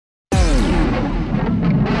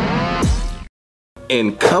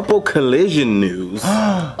In couple collision news.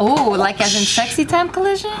 Oh, like as in sexy time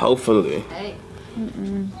collision? Hopefully. Hey.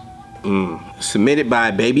 Submitted by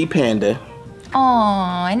Baby Panda.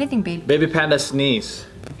 Oh, anything baby. Baby Panda sneeze.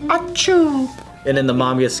 Achoo. And then the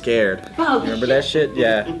mom gets scared. Oh, Remember that shit?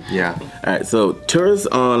 Yeah. Yeah. Alright, so tourists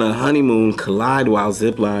on a honeymoon collide while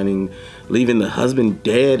ziplining, leaving the husband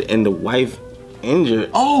dead and the wife injured.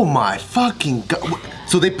 Oh my fucking god.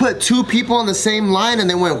 So they put two people on the same line and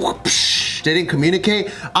they went whoopsh. They didn't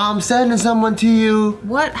communicate. I'm sending someone to you.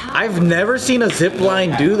 What? How? I've never seen a zip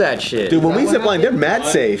line do that shit. Dude, when we zipline, they're mad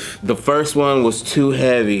safe. The first one was too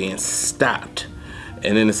heavy and stopped.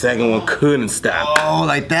 And then the second one couldn't stop. Oh,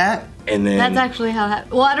 like that? And then That's actually how it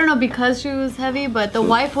happened. Well, I don't know because she was heavy, but the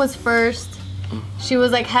wife was first. She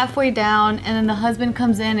was like halfway down, and then the husband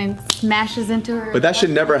comes in and smashes into her. But that should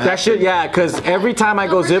never happen. That shit, yeah, because every time I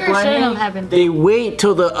go for sure it shouldn't have ziplining, happened. they wait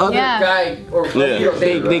till the other Yeah. guy, or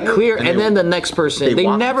they clear, and then the next person. They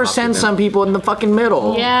walk never on top send of them. some people in the fucking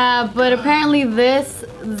middle. Yeah, but apparently this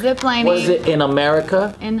ziplining Was it in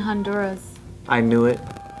America? in Honduras. I knew it.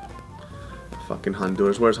 Fucking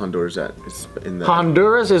Honduras. Where's Honduras at? It's in the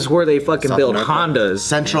Honduras is where they fucking South build America? Hondas.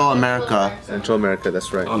 Central America. Central America.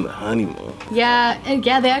 That's right. on the honeymoon. Yeah, and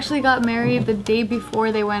yeah, they actually got married the day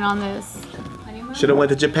before they went on this honeymoon. Should have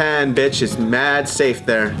went to Japan, bitch. It's mad safe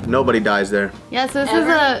there. Nobody dies there. Yeah, so this is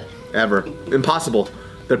a Ever. Impossible.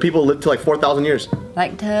 There are people live to like 4,000 years.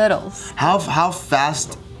 Like turtles. How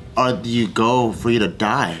fast do you go for you to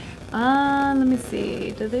die? let me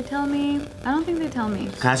see. Did they tell me? I don't think they tell me.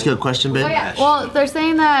 Can I ask you a question, babe? Oh yeah. Well, they're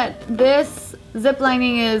saying that this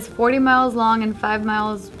ziplining is 40 miles long and 5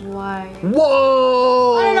 miles wide.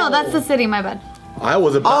 Whoa! I don't know. That's the city. My bad. I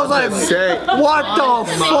was about to say. What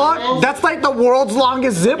the fuck? That's like the world's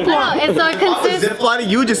longest zip No, line. and so it consists. Ziplining,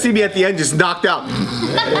 you would just see me at the end just knocked out.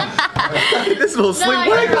 This little sleep.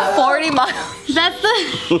 No, 40 miles. That's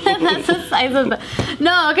the size of the.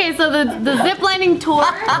 No, okay. So the ziplining tour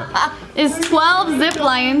is 12 zip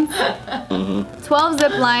lines. 12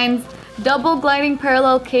 zip lines. Double gliding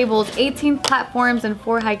parallel cables, 18 platforms, and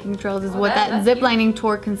 4 hiking trails is what that ziplining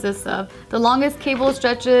tour consists of. The longest cable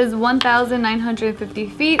stretches 1,950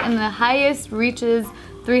 feet and the highest reaches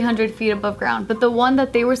 300 feet above ground. But the one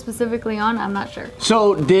that they were specifically on, I'm not sure.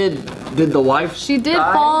 So did the wife? She did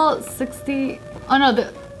fall 60. Oh no,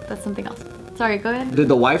 that's something else. Sorry, go ahead. Did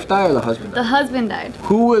the wife die or the husband? The husband died.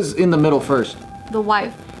 Who was in the middle first? The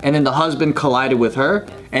wife. And then the husband collided with her,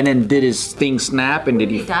 and then did his thing snap, and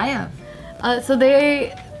did he? Die of. So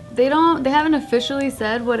they haven't officially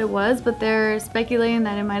said what it was, but they're speculating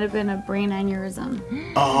that it might have been a brain aneurysm.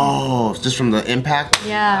 Oh, just from the impact?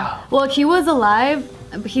 Yeah. Well, he was alive,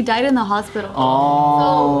 but he died in the hospital.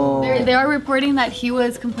 Oh. So they are reporting that he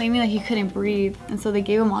was complaining that he couldn't breathe, and so they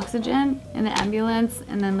gave him oxygen in the ambulance,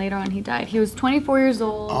 and then later on he died. He was 24 years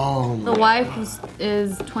old. Oh. The wife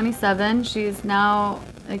is 27. She's now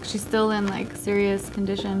she's still in serious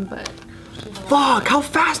condition, but. Fuck! How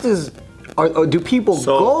fast is? Or do people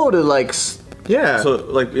go to like? Yeah. So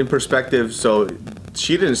like in perspective, so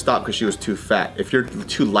she didn't stop because she was too fat. If you're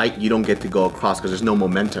too light, you don't get to go across because there's no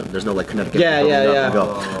momentum. There's no kinetic energy building up and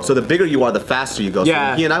go. So the bigger you are, the faster you go.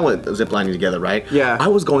 Yeah. So he and I went ziplining together, right? Yeah. I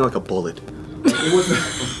was going like a bullet. It was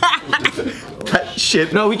that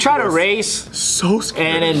shit. No, we tried to race. So scary.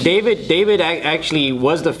 And then David actually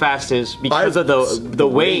was the fastest because of the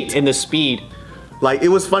weight and the speed. Like, it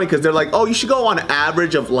was funny because they're like, oh, you should go on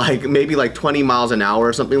average of maybe 20 miles an hour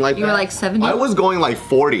or something like that. You were like 70? I was going like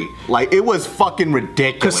 40. Like, it was fucking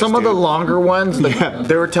ridiculous. Because some of the longer ones,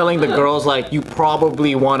 they were telling the girls, you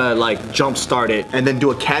probably want to, jump start it. And then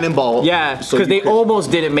do a cannonball. Yeah, because they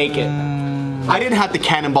almost didn't make it. I didn't have the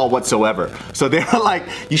cannonball whatsoever. So they were like,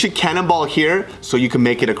 you should cannonball here so you can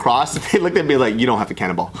make it across. They looked at me like, you don't have to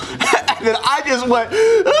cannonball. And then I just went,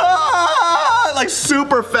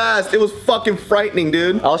 super fast. It was fucking frightening,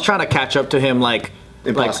 dude. I was trying to catch up to him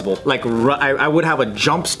impossible. I would have a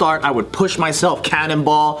jump start. I would push myself,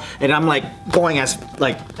 cannonball, and I'm going as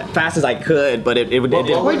fast as I could, but it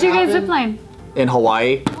didn't. Where'd you guys zipline? In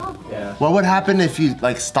Hawaii. Yeah. What would happen if you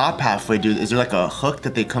stop halfway, dude? Is there a hook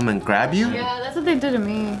that they come and grab you? Yeah, that's what they did to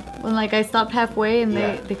me. When I stopped halfway and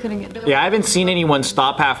they couldn't get. Yeah, I haven't seen anyone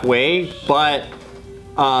stop halfway, but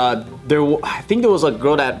I think there was a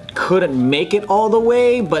girl that couldn't make it all the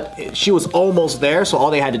way, but she was almost there, so all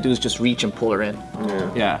they had to do is just reach and pull her in.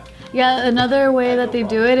 Yeah. Yeah, another way that they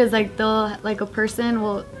do it is they'll a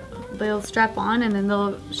person they'll strap on and then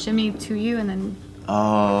they'll shimmy to you and then.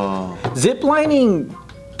 Oh. Ziplining,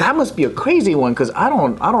 that must be a crazy one because I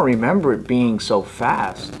don't remember it being so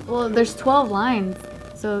fast. Well, there's 12 lines,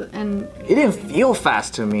 so and. It didn't feel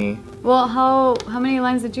fast to me. Well, how many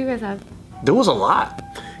lines did you guys have? There was a lot.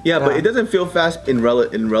 Yeah, but it doesn't feel fast in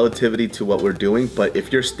relativity to what we're doing. But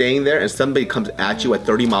if you're staying there and somebody comes at you at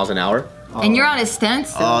 30 miles an hour, and you're on a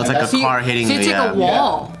standstill. Oh, it's like a car hitting you. you. So it's like a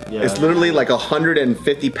wall. Yeah. It's literally like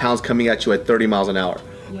 150 pounds coming at you at 30 miles an hour.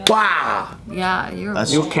 Yeah. Wow. Yeah,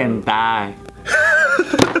 you can die.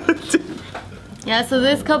 Yeah, so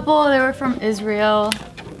this couple, they were from Israel.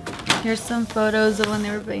 Here's some photos of when they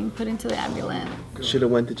were being put into the ambulance. Should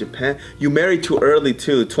have went to Japan. You married too early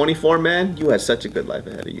too. 24, man. You had such a good life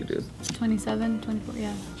ahead of you, dude. 27, 24,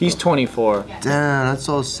 yeah. He's 24. Damn, that's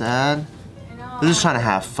so sad. They're just trying to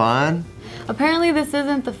have fun. Apparently this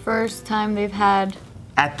isn't the first time they've had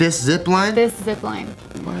at this zip line? This zip line.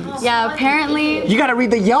 Yeah, apparently. You gotta read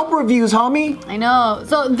the Yelp reviews, homie. I know.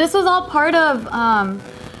 So this was all part of,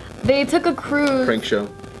 they took a cruise. Prank show.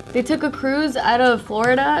 They took a cruise out of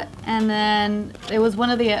Florida, and then it was one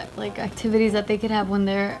of the like activities that they could have when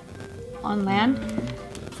they're on land.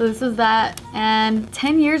 So this was that. And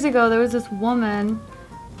 10 years ago, there was this woman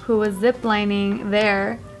who was ziplining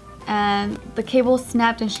there, and the cable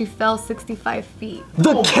snapped and she fell 65 feet.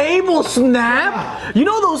 The cable snapped? You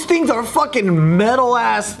know those things are fucking metal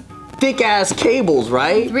ass, thick ass cables,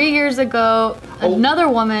 right? 3 years ago, another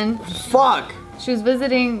woman. Fuck. She was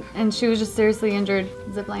visiting and she was just seriously injured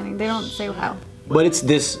ziplining. They don't say how. But it's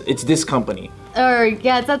this company. Or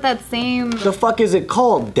yeah, it's at that same. The fuck is it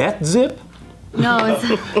called? Death Zip? No,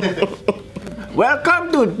 it's.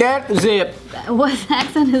 Welcome to Death Zip. What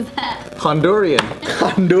accent is that? Honduran.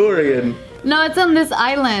 Honduran. No, it's on this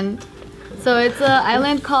island. So it's an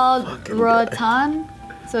island called Roatan.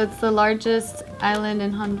 So it's the largest island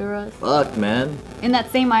in Honduras. Fuck, man. In that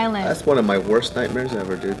same island. That's one of my worst nightmares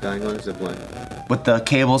ever, dude. Dying on a zipline. With the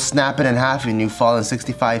cable snapping in half and you falling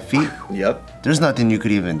 65 feet? Yep. There's nothing you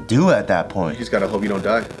could even do at that point. You just gotta hope you don't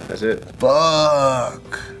die. That's it.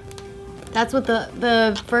 Fuck. That's what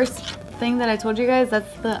the first thing that I told you guys,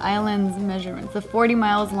 that's the island's measurements. The 40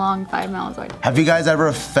 miles long, 5 miles wide. Have you guys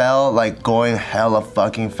ever felt like going hella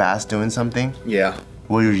fucking fast doing something? Yeah.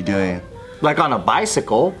 What were you doing? Like on a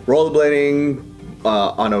bicycle. Rollerblading,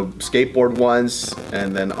 on a skateboard once,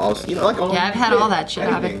 and then also, you know, like yeah, I've had all that shit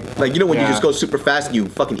happen. Like, you know when you just go super fast and you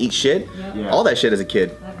fucking eat shit? Yeah. All that shit as a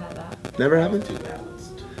kid. I've had that. Never happened?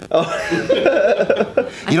 Oh.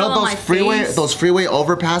 You know those freeway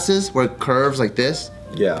overpasses where it curves like this?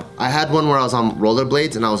 Yeah. I had one where I was on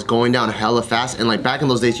rollerblades and I was going down hella fast, and like back in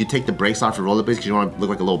those days you take the brakes off your rollerblades because you want to look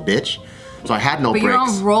like a little bitch. So I had no but brakes.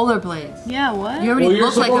 But you're on rollerblades. Yeah, what? You already well, you're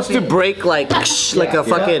look like a supposed to brake like like a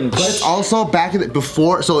fucking. But it's also back in the,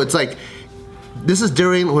 before, so it's like, this is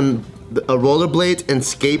during when rollerblades and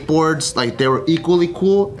skateboards, like they were equally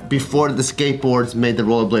cool before the skateboards made the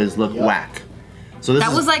rollerblades look whack. So this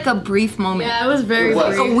was like a brief moment. Yeah, it was very brief.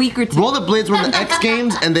 Like a week or two. Rollerblades were in the X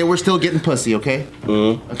Games and they were still getting pussy, okay?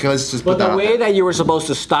 Mm-hmm. Okay, let's just put that But the way that you were supposed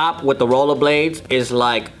to stop with the rollerblades is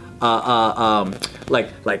like you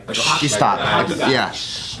stop. Yeah.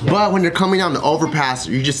 But when you're coming down the overpass,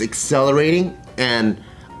 you're just accelerating, and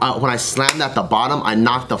when I slammed at the bottom, I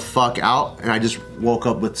knocked the fuck out, and I just woke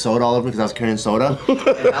up with soda all over me because I was carrying soda. And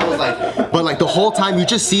I was like, but like the whole time you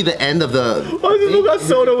just see the end of the. Why does it got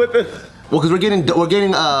soda with it? Well, because we're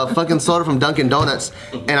getting fucking soda from Dunkin' Donuts,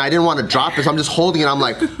 and I didn't want to drop it, so I'm just holding it. I'm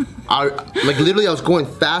like, literally, I was going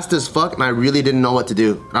fast as fuck, and I really didn't know what to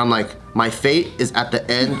do. And I'm like, my fate is at the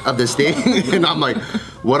end of this thing, and I'm like,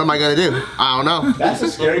 what am I gonna do? I don't know. That's a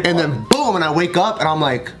scary part. And then boom, and I wake up, and I'm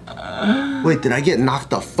like, wait, did I get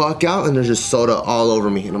knocked the fuck out? And there's just soda all over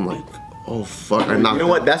me, and I'm like, oh fuck, I knocked. You know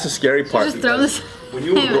what? That's the scary part. Just throw this.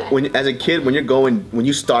 As a kid, when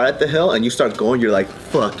you start at the hill and you start going, you're like,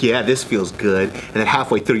 fuck yeah, this feels good. And then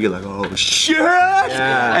halfway through, you're like, oh shit!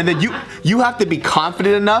 Yeah. And then you have to be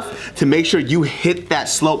confident enough to make sure you hit that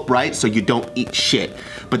slope right so you don't eat shit.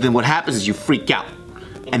 But then what happens is you freak out.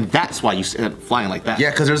 And that's why you end up flying like that.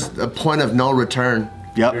 Yeah, because there's a point of no return.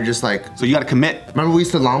 Yep. You're just like. So you gotta commit. Remember we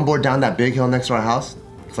used to longboard down that big hill next to our house?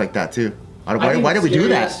 It's like that too. Why did we do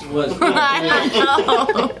that? I don't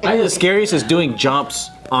know. I think the scariest is doing jumps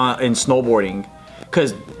in snowboarding,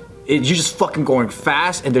 because you're just fucking going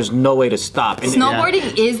fast and there's no way to stop. And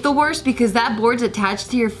Snowboarding is the worst because that board's attached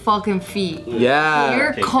to your fucking feet. Yeah.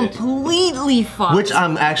 You're completely fucked. Which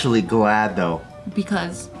I'm actually glad though.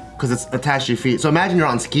 Because it's attached to your feet. So imagine you're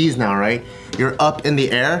on skis now, right? You're up in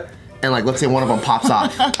the air and like let's say one of them pops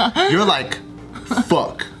off. You're like,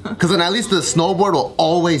 fuck. Because then at least the snowboard will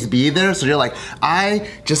always be there, so you're like, I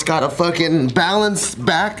just gotta fucking balance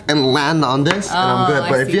back and land on this, and I'm good.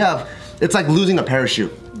 But if you have, it's like losing a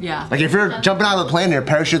parachute. Yeah. Like if you're jumping out of the plane and your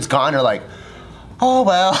parachute's gone, you're like, oh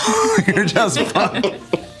well, you're just fucked.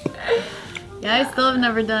 Yeah, I still have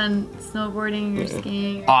never done snowboarding or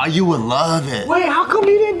skiing. Oh, you would love it. Wait, how come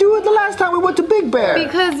you didn't do it the last time we went to Big Bear?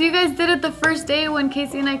 Because you guys did it the first day when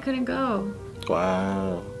Casey and I couldn't go.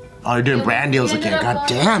 Wow. Oh, you're doing brand deals again. God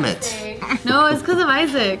damn it. No, it's because of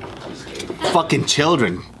Isaac. Fucking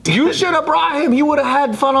children. You should have brought him. You would have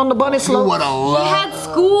had fun on the bunny You slope. would have He loved had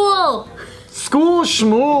school. School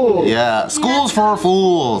schmoo. Yeah, school's for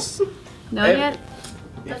fools. No, yet.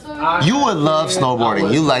 You would love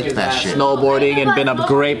snowboarding. You liked that shit. Snowboarding and been a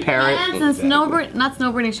great parent. Pants and not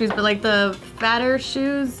snowboarding shoes, but like the fatter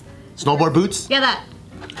shoes. Snowboard boots? Yeah, that.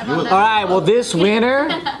 All right, well this winter,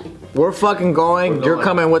 we're fucking going. You're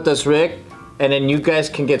coming with us, Rick. And then you guys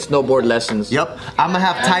can get snowboard lessons. Yep. I'm gonna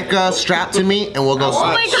have Taika strapped to me and we'll go Oh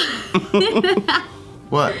my switch. god.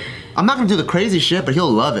 What? I'm not gonna do the crazy shit, but he'll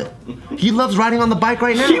love it. He loves riding on the bike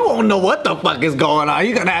right now. He won't know what the fuck is going on.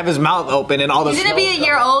 You're gonna have his mouth open and all this. He's gonna be a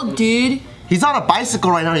year old, dude. He's on a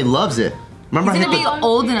bicycle right now and he loves it. Remember He's I gonna hit be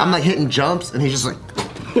old enough. I'm like hitting jumps and he's just like,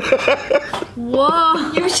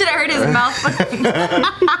 Whoa. You should have heard his mouth.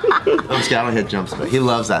 I'm just kidding, I don't hit jumps, but he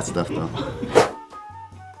loves that stuff though.